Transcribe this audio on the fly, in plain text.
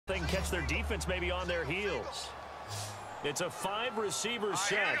they can catch their defense maybe on their heels. It's a 5-receiver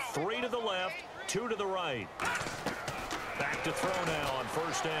set, 3 to the left, 2 to the right. Back to throw now on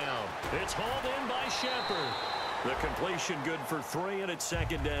first down. It's hauled in by Shepard. The completion good for 3, and it's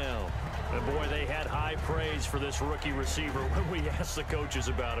second down. And boy, they had high praise for this rookie receiver when we asked the coaches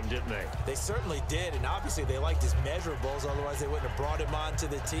about him, didn't they? They certainly did, and obviously they liked his measurables. Otherwise, they wouldn't have brought him onto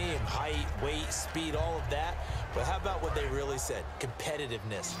the team. Height, weight, speed, all of that. But how about what they really said?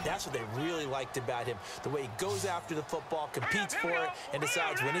 Competitiveness. That's what they really liked about him. The way he goes after the football, competes for it, and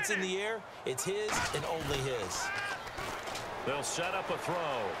decides when it's in the air, it's his and only his. They'll set up a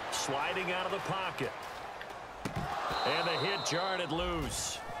throw. Sliding out of the pocket. And the hit jarred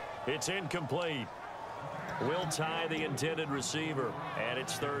loose. It's incomplete. Will tie the intended receiver, and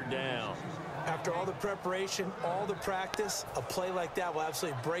it's third down. After all the preparation, all the practice, a play like that will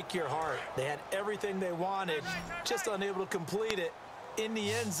absolutely break your heart. They had everything they wanted, just unable to complete it. In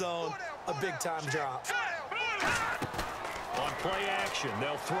the end zone, a big-time drop. On play action,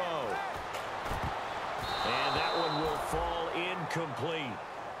 they'll throw. And that one will fall incomplete.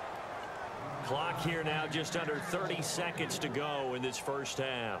 Clock here now just under 30 seconds to go in this first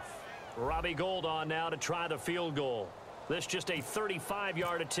half. Robbie Gould on now to try the field goal. This just a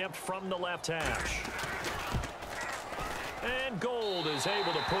 35-yard attempt from the left hash. And Gould is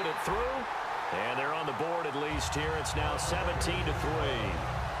able to put it through. And they're on the board at least here. It's now 17-3.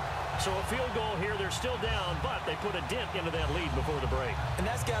 So a field goal here, they're still down, but they put a dent into that lead before the break. And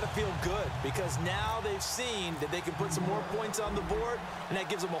that's got to feel good because now they've seen that they can put some more points on the board, and that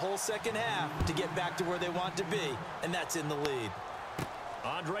gives them a whole second half to get back to where they want to be, and that's in the lead.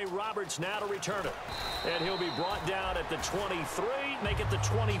 Andre Roberts now to return it. And he'll be brought down at the 23, make it the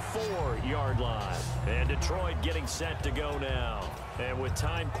 24-yard line. And Detroit getting set to go now. And with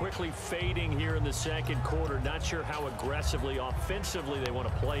time quickly fading here in the second quarter, not sure how aggressively, offensively they want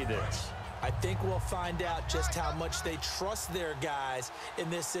to play this. I think we'll find out just how much they trust their guys in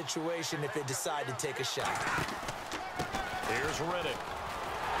this situation if they decide to take a shot. Here's Riddick.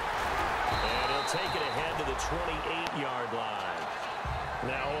 And he'll take it ahead to the 28-yard line.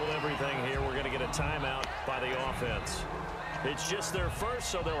 Now hold everything here. We're going to get a timeout by the offense. It's just their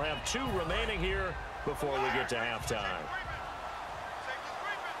first, so they'll have 2 remaining here before we get to halftime.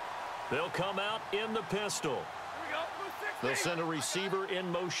 They'll come out in the pistol. They'll send a receiver in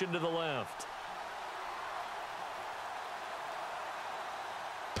motion to the left.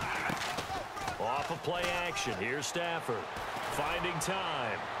 Off of play action. Here's Stafford. Finding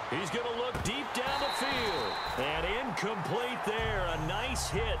time. He's going to look deep down the field. And incomplete there. A nice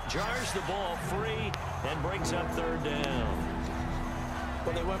hit. Jars the ball free and brings up third down.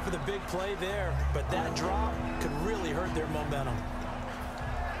 Well, they went for the big play there, but that drop could really hurt their momentum.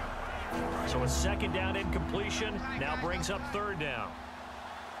 So a second down incompletion now brings up third down.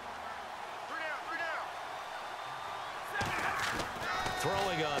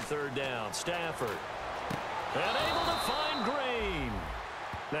 Throwing on third down, Stafford. And able to find Green.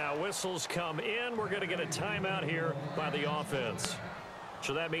 Now whistles come in. We're going to get a timeout here by the offense.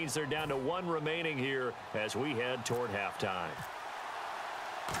 So that means they're down to 1 remaining here as we head toward halftime.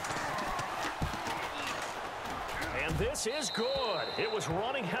 And this is good. It was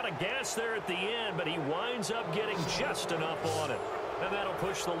running out of gas there at the end, but he winds up getting just enough on it. And that'll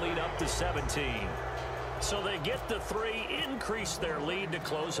push the lead up to 17. So they get the 3, increase their lead to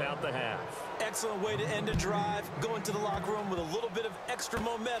close out the half. Excellent way to end a drive. Go into the locker room with a little bit of extra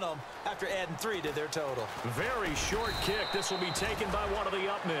momentum after adding 3 to their total. Very short kick. This will be taken by one of the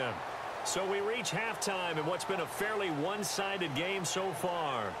up men. So we reach halftime in what's been a fairly one-sided game so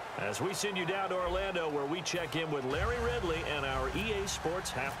far. As we send you down to Orlando where we check in with Larry Ridley and our EA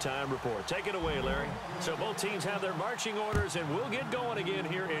Sports Halftime Report. Take it away, Larry. So both teams have their marching orders, and we'll get going again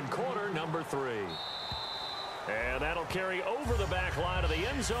here in quarter number 3. And that'll carry over the back line of the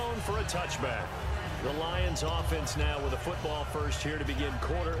end zone for a touchback. The Lions offense now with a football first here to begin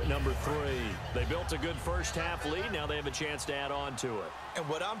quarter number 3. They built a good first half lead. Now they have a chance to add on to it. And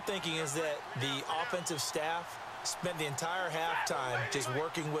what I'm thinking is that the offensive staff spent the entire halftime just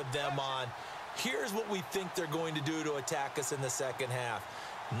working with them on, here's what we think they're going to do to attack us in the second half.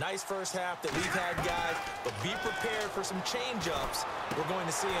 Nice first half that we've had, guys, but be prepared for some change-ups. We're going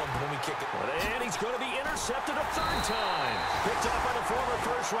to see them when we kick it. And he's going to be intercepted a 3rd time. Picked up by the former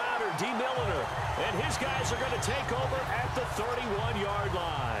first-rounder, D. Milliner. And his guys are going to take over at the 31-yard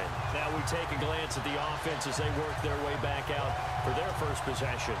line. Now we take a glance at the offense as they work their way back out for their first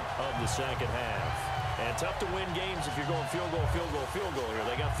possession of the second half. And tough to win games if you're going field goal, field goal, field goal here.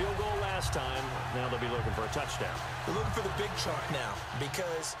 They got field goal last time. Now they'll be looking for a touchdown. They're looking for the big chunk now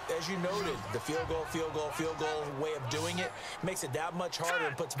because, as you noted, the field goal way of doing it makes it that much harder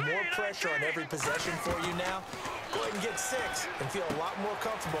and puts more pressure on every possession for you now. Go ahead and get 6 and feel a lot more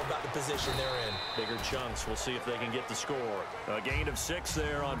comfortable about the position they're in. Bigger chunks. We'll see if they can get the score. A gain of 6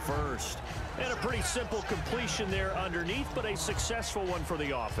 there on first. And a pretty simple completion there underneath, but a successful one for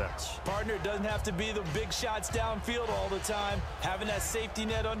the offense. Partner, it doesn't have to be the big shots downfield all the time. Having that safety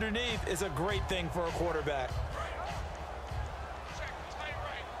net underneath is a great thing for a quarterback.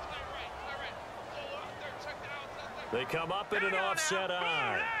 They come up in an offset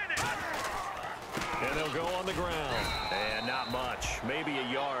eye. And they'll go on the ground. And not much. Maybe a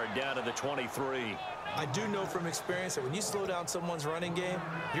yard down to the 23. I do know from experience that when you slow down someone's running game,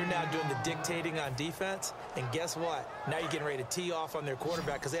 you're now doing the dictating on defense. And guess what? Now you're getting ready to tee off on their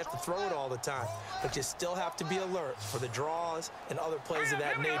quarterback because they have to throw it all the time. But you still have to be alert for the draws and other plays of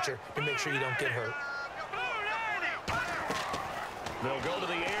that nature to make sure you don't get hurt. They'll go to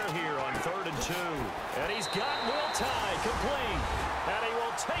the air here on 3rd and 2. And he's got Will Tye complete. And he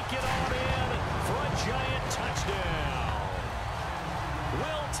will take it on in for a Giant touchdown.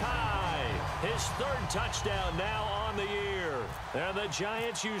 Will Tye, his 3rd touchdown now on the year. And the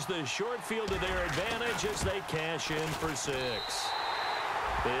Giants use the short field to their advantage as they cash in for 6.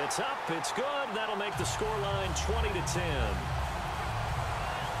 It's up, it's good. That'll make the scoreline 20-10.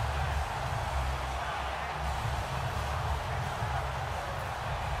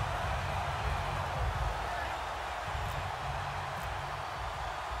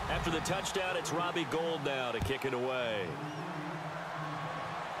 After the touchdown, it's Robbie Gould now to kick it away.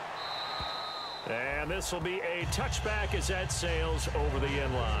 And this will be a touchback as that sails over the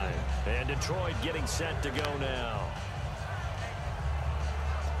end line. And Detroit getting set to go now.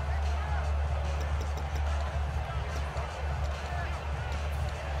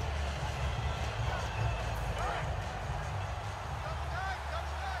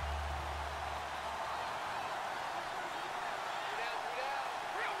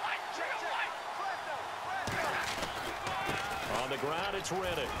 On the ground, it's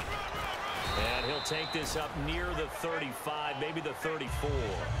Riddick. And he'll take this up near the 35, maybe the 34.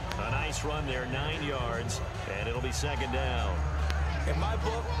 A nice run there, 9 yards, and it'll be 2nd down. In my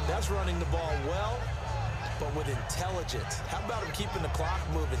book, that's running the ball well, but with intelligence. How about him keeping the clock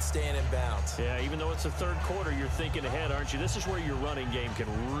moving, staying in bounds? Yeah, even though it's the 3rd quarter, you're thinking ahead, aren't you? This is where your running game can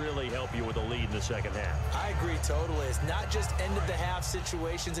really help you with a lead in the 2nd half. I agree totally. It's not just end-of-the-half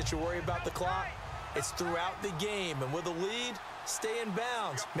situations that you worry about the clock. It's throughout the game, and with a lead, stay in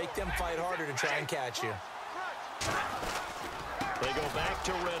bounds. Make them fight harder to try and catch you. They go back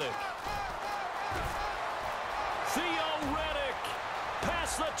to Riddick. Theo Riddick,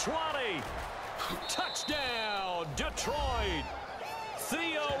 past the 20. Touchdown, Detroit.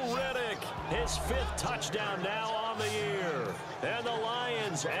 Theo Riddick, his 5th touchdown now on the year. And the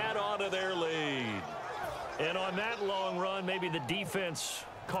Lions add on to their lead. And on that long run, maybe the defense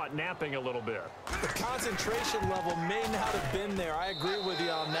caught napping a little bit. The concentration level may not have been there. I agree with you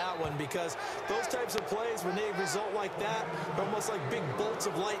on that one because those types of plays, when they result like that, they're almost like big bolts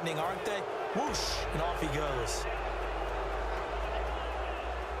of lightning, aren't they? Whoosh, and off he goes.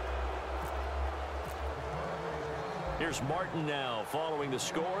 Here's Martin now following the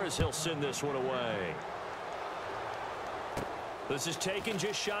score as he'll send this one away. This is taken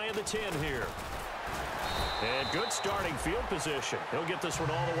just shy of the 10 here. And good starting field position. He'll get this one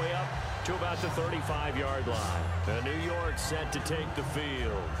all the way up to about the 35-yard line. And New York set to take the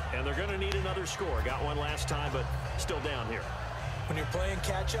field. And they're going to need another score. Got one last time, but still down here. When you're playing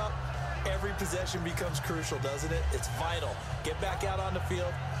catch-up, every possession becomes crucial, doesn't it? It's vital. Get back out on the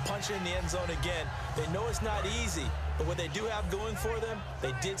field, punch in the end zone again. They know it's not easy, but what they do have going for them,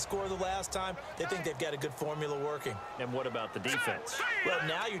 they did score the last time. They think they've got a good formula working. And what about the defense? Well,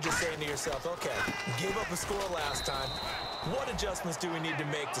 now you're just saying to yourself, okay, you gave up a score last time. What adjustments do we need to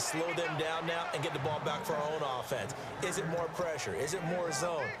make to slow them down now and get the ball back for our own offense? Is it more pressure? Is it more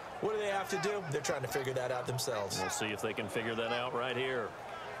zone? What do they have to do? They're trying to figure that out themselves. We'll see if they can figure that out right here.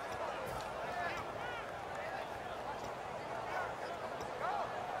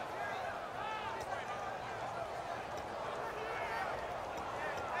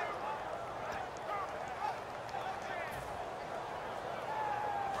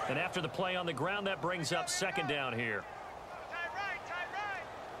 And after the play on the ground, that brings up 2nd down here.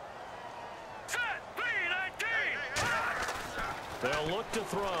 They'll look to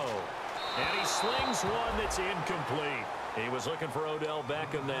throw. And he slings one that's incomplete. He was looking for Odell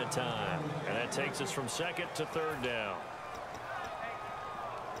Beckham that time. And that takes us from 2nd to 3rd down.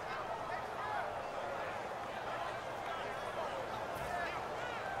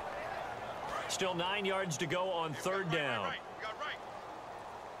 Still 9 yards to go on third down.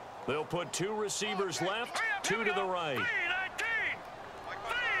 They'll put 2 receivers left, 2 to the right.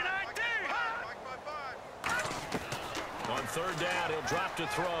 On third down, he'll drop to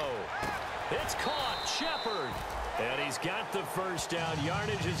throw. It's caught. Shepard. And he's got the first down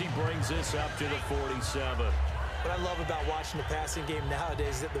yardage as he brings this up to the 47. What I love about watching the passing game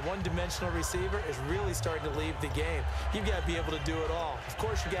nowadays is that the one-dimensional receiver is really starting to leave the game. You've got to be able to do it all. Of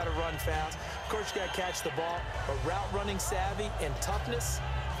course, you got to run fast. Of course, you got to catch the ball. But route running savvy and toughness,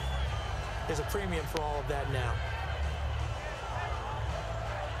 there's a premium for all of that now.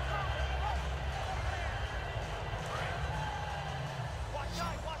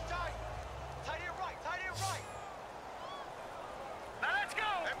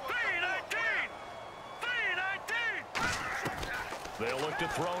 They'll look to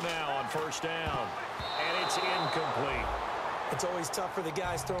throw now on first down. And it's incomplete. It's always tough for the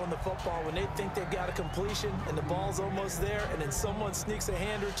guys throwing the football when they think they've got a completion and the ball's almost there, and then someone sneaks a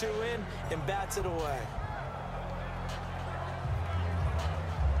hand or two in and bats it away.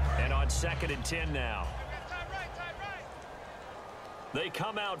 And on 2nd and 10 now. They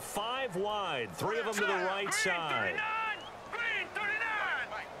come out 5 wide, 3 of them to the right side.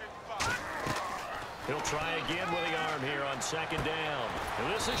 He'll try again with the arm here on 2nd down.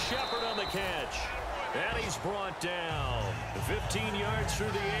 And this is Shepard on the catch. And he's brought down. 15 yards through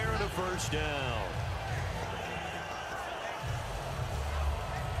the air and a first down.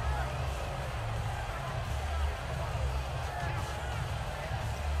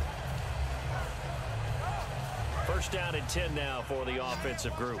 First down and 10 now for the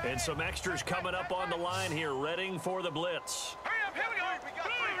offensive group. And some extras coming up on the line here, readying for the blitz.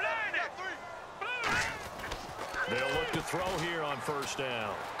 They'll look to throw here on first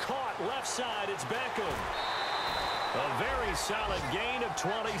down. Caught left side. It's Beckham. A very solid gain of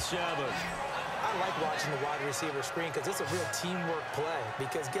 27. I like watching the wide receiver screen because it's a real teamwork play.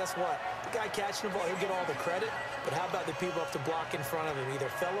 Because guess what? The guy catching the ball, he'll get all the credit. But how about the people up to block in front of him, either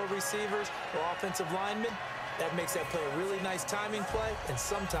fellow receivers or offensive linemen? That makes that play a really nice timing play, and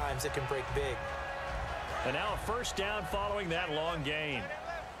sometimes it can break big. And now a first down following that long gain.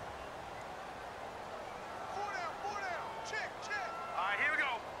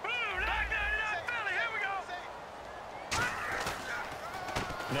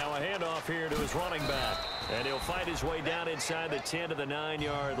 Now a handoff here to his running back. And he'll fight his way down inside the 10 to the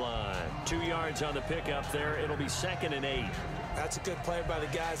 9-yard line. 2 yards on the pickup there. It'll be 2nd and 8. That's a good play by the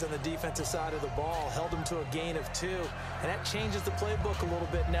guys on the defensive side of the ball. Held him to a gain of 2. And that changes the playbook a little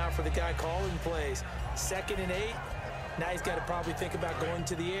bit now for the guy calling plays. 2nd and 8. Now he's got to probably think about going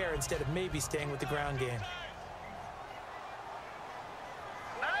to the air instead of maybe staying with the ground game.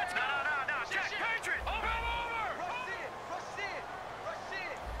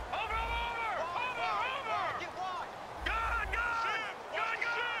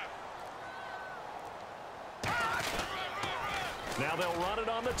 Now they'll run it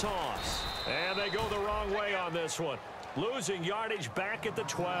on the toss. And they go the wrong way on this one. Losing yardage back at the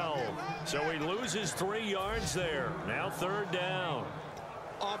 12. So he loses 3 yards there. Now 3rd down.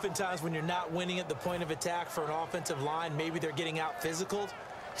 Oftentimes when you're not winning at the point of attack for an offensive line, maybe they're getting out physical.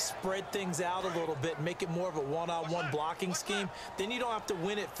 Spread things out a little bit, make it more of a one-on-one blocking scheme. Then you don't have to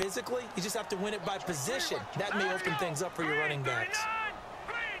win it physically. You just have to win it by position. That may open things up for your running backs.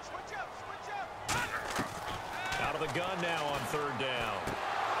 Out of the gun now on 3rd down.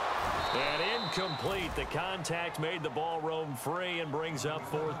 And incomplete. The contact made the ball roam free and brings up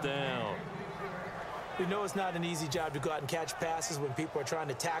 4th down. We know it's not an easy job to go out and catch passes when people are trying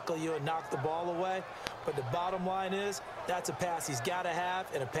to tackle you and knock the ball away. But the bottom line is, that's a pass he's got to have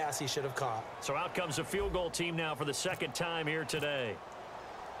and a pass he should have caught. So out comes the field goal team now for the 2nd time here today.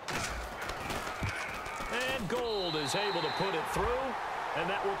 And Gold is able to put it through, and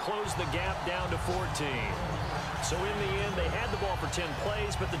that will close the gap down to 14. So in the end, they had the ball for 10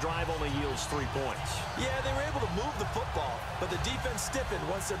 plays, but the drive only yields 3 points. Yeah, they were able to move the football, but the defense stiffened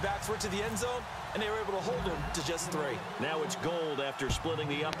once their backs were to the end zone, and they were able to hold them to just 3. Now it's Gold after splitting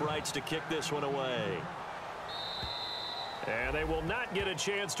the uprights to kick this one away. And they will not get a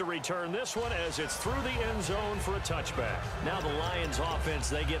chance to return this one as it's through the end zone for a touchback. Now the Lions offense,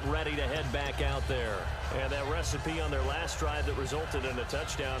 they get ready to head back out there. And that recipe on their last drive that resulted in a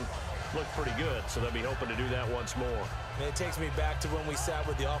touchdown looked pretty good, so they'll be hoping to do that once more. And it takes me back to when we sat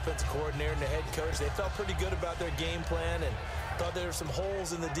with the offensive coordinator and the head coach. They felt pretty good about their game plan and thought there were some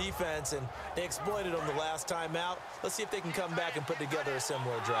holes in the defense, and they exploited them the last time out. Let's see if they can come back and put together a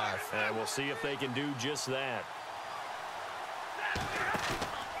similar drive. And we'll see if they can do just that.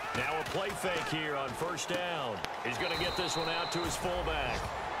 Now a play fake here on 1st down. He's going to get this one out to his fullback.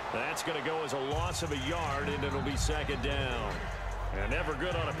 That's going to go as a loss of a yard, and it'll be second down. And never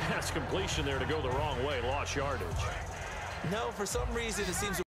good on a pass completion there to go the wrong way. Lost yardage. No, for some reason it seems